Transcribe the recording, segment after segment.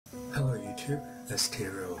Hello YouTube,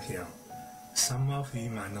 Stereo here. Some of you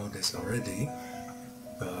might know this already,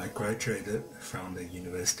 but I graduated from the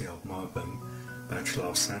University of Melbourne Bachelor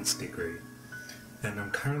of Science degree, and I'm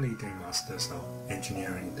currently doing Masters of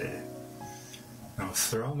Engineering there. Now,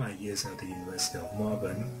 throughout my years at the University of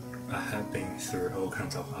Melbourne, I have been through all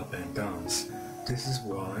kinds of up and downs. This is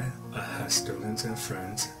why I had students and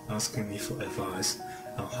friends asking me for advice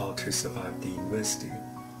on how to survive the university.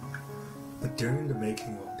 But during the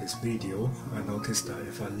making of this video, I noticed that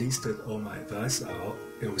if I listed all my advice out,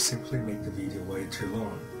 it would simply make the video way too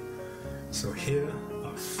long. So here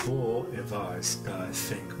are 4 advice that I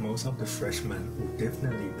think most of the freshmen will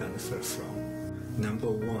definitely benefit from. Number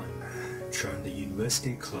 1. Join the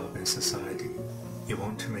university club and society. You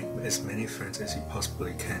want to make as many friends as you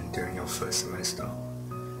possibly can during your first semester.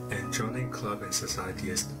 And joining club and society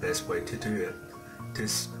is the best way to do it.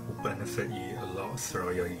 This will benefit you a lot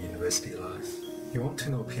throughout your university life. You want to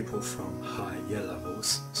know people from higher year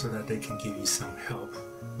levels so that they can give you some help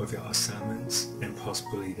with your assignments and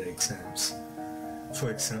possibly the exams. For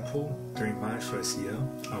example, during my first year,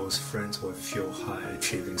 I was friends with a few high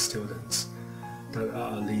achieving students that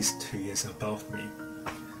are at least 2 years above me.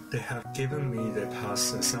 They have given me their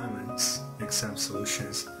past assignments, exam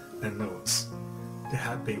solutions, and notes. They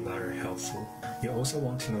have been very helpful. You also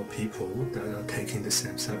want to know people that are taking the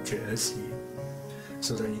same subject as you,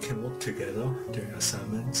 so that you can work together during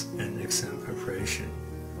assignments and exam preparation.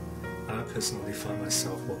 I personally find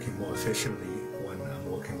myself working more efficiently when I'm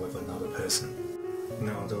working with another person.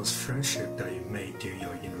 Now, those friendships that you made during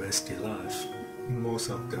your university life, most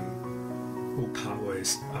of them will part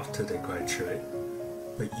ways after they graduate,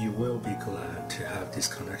 but you will be glad to have these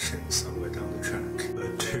connections somewhere down the track.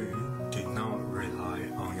 But 2. Do not rely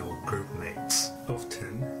on your group mates.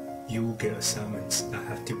 Often, you will get assignments that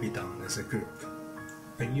have to be done as a group,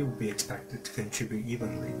 and you will be expected to contribute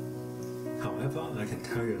evenly. However, I can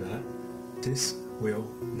tell you that this will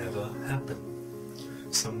never happen.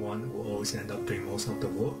 Someone will always end up doing most of the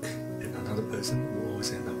work, and another person will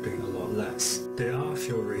always end up doing a lot less. There are a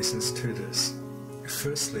few reasons to this.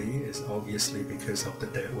 Firstly, is obviously because of the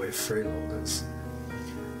deadweight freeloaders.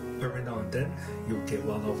 Every now and then, you'll get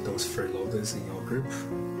one of those freeloaders in your group.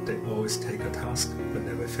 They always take a task but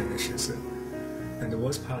never finishes it. And the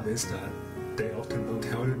worst part is that they often don't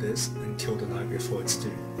tell you this until the night before it's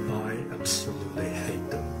due. I absolutely hate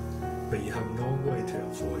them, but you have no way to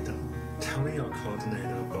avoid them. Telling your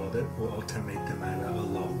coordinator about it will often make the matter a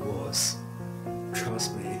lot worse.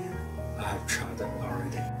 Trust me, I have tried it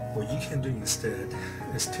already. What you can do instead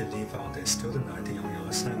is to leave out the student ID on your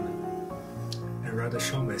assignment and write a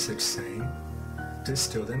short message saying, this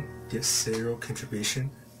student gets 0 contribution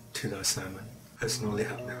to the assignment. Personally,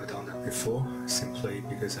 I've never done that before, simply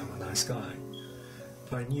because I'm a nice guy.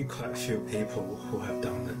 But I knew quite a few people who have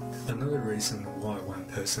done it. Another reason why one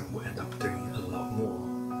person will end up doing a lot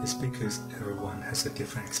more is because everyone has a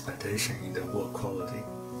different expectation in their work quality.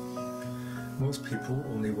 Most people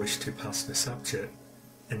only wish to pass the subject,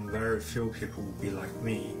 and very few people will be like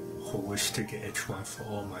me, who wish to get H1 for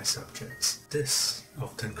all my subjects. This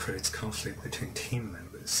often creates conflict between team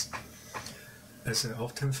members, as I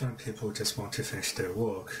often find people just want to finish their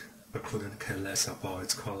work but couldn't care less about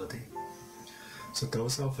its quality. So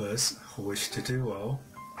those of us who wish to do well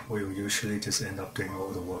will usually just end up doing all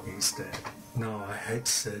the work instead. Now, I hate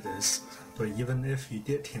to say this, but even if you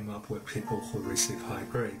did team up with people who receive high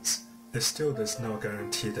grades, it still does not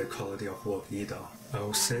guarantee the quality of work either. I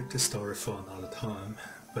will save the story for another time,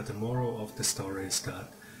 but the moral of the story is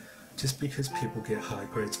that just because people get high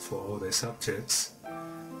grades for all their subjects,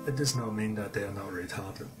 it does not mean that they are not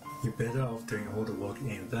retarded. You're better off doing all the work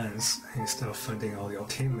in advance instead of finding all your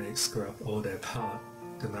teammates screw up all their part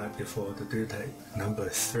the night before the due date. Number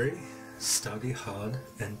 3. Study hard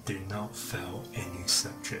and do not fail any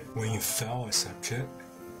subject. When you fail a subject,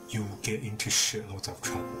 you will get into shitloads of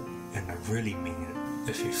trouble, and I really mean it.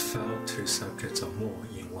 If you fail 2 subjects or more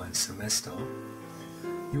in one semester,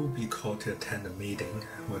 you will be called to attend a meeting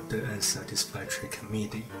with the unsatisfactory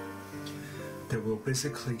committee. They will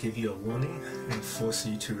basically give you a warning and force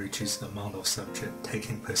you to reduce the amount of subject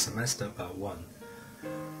taken per semester by 1.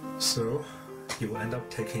 So, you will end up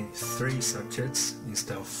taking 3 subjects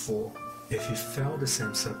instead of 4. If you fail the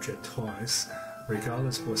same subject twice,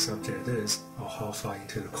 regardless what subject it is or how far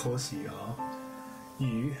into the course you are,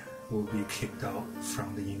 you will be kicked out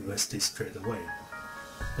from the university straight away.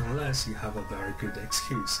 Unless you have a very good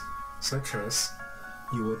excuse, such as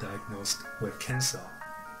you were diagnosed with cancer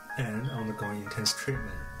and undergoing intense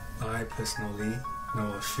treatment. I personally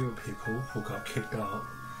know a few people who got kicked out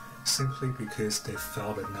simply because they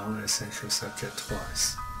failed a non-essential subject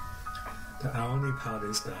twice. The irony part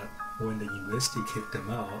is that when the university kicked them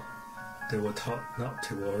out, they were taught not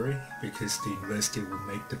to worry because the university will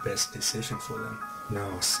make the best decision for them.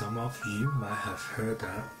 Now, some of you might have heard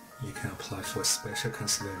that you can apply for special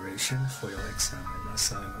consideration for your exam and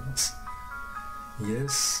assignments.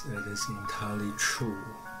 Yes, it is entirely true,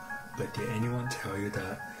 but did anyone tell you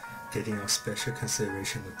that getting your special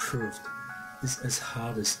consideration approved is as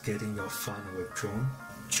hard as getting your fine withdrawn?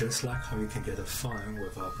 Just like how you can get a fine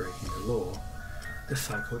without breaking the law, the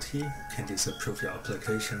faculty can disapprove your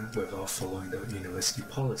application without following the university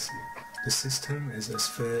policy. The system is as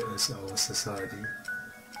fair as our society.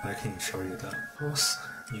 I can assure you that. Of course,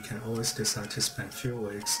 you can always decide to spend few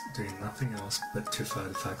weeks doing nothing else but to fight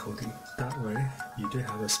the faculty. That way, you do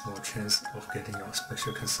have a small chance of getting your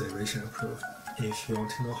special consideration approved. If you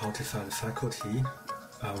want to know how to fight the faculty,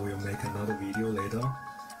 I will make another video later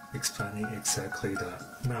explaining exactly that.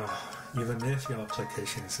 Now, even if your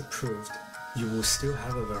application is approved, you will still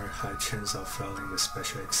have a very high chance of failing the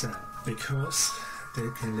special exam because they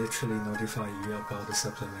can literally notify you about the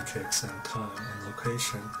supplementary exam time and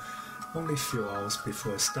location only few hours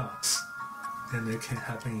before it starts, and it can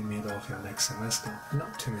happen in the middle of your next semester.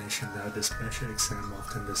 Not to mention that the special exam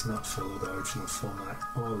often does not follow the original format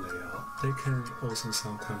or layout. They can also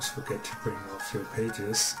sometimes forget to bring out few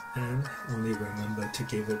pages and only remember to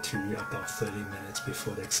give it to you about 30 minutes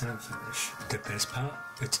before the exam finish. The best part,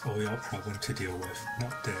 it's all your problem to deal with,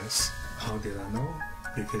 not theirs. How did I know?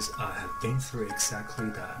 Because I have been through exactly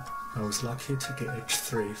that. I was lucky to get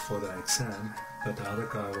H3 for the exam, but the other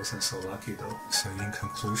guy wasn't so lucky though. So in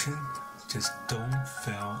conclusion, just don't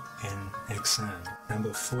fail an exam.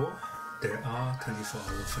 Number 4, there are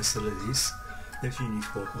 24-hour facilities if you need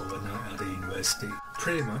to work overnight at the university.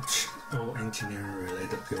 Pretty much all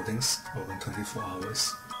engineering-related buildings open 24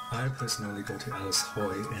 hours. I personally go to Alice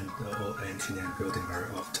Hoy and the old engineering building very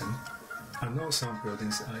often. I know some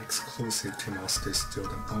buildings are exclusive to master's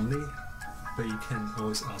students only, but you can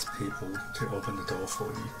always ask people to open the door for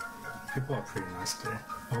you. People are pretty nice there.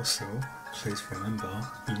 Also, please remember,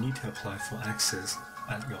 you need to apply for access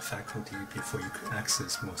at your faculty before you can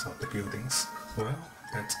access most of the buildings. Well,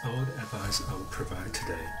 that's all the advice I will provide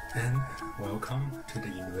today. And welcome to the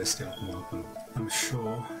University of Melbourne. I'm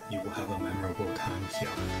sure you will have a memorable time here.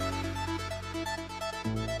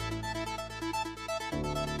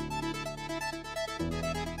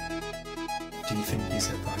 Do you think these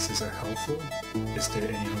advices are helpful? Is there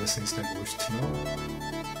any other things that you wish to know?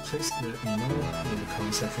 Please let me know in the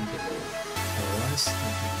comment section below. Otherwise,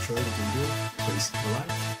 if you enjoyed the video, please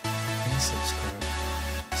like and subscribe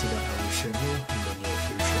so that I will share more in the near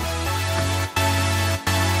future.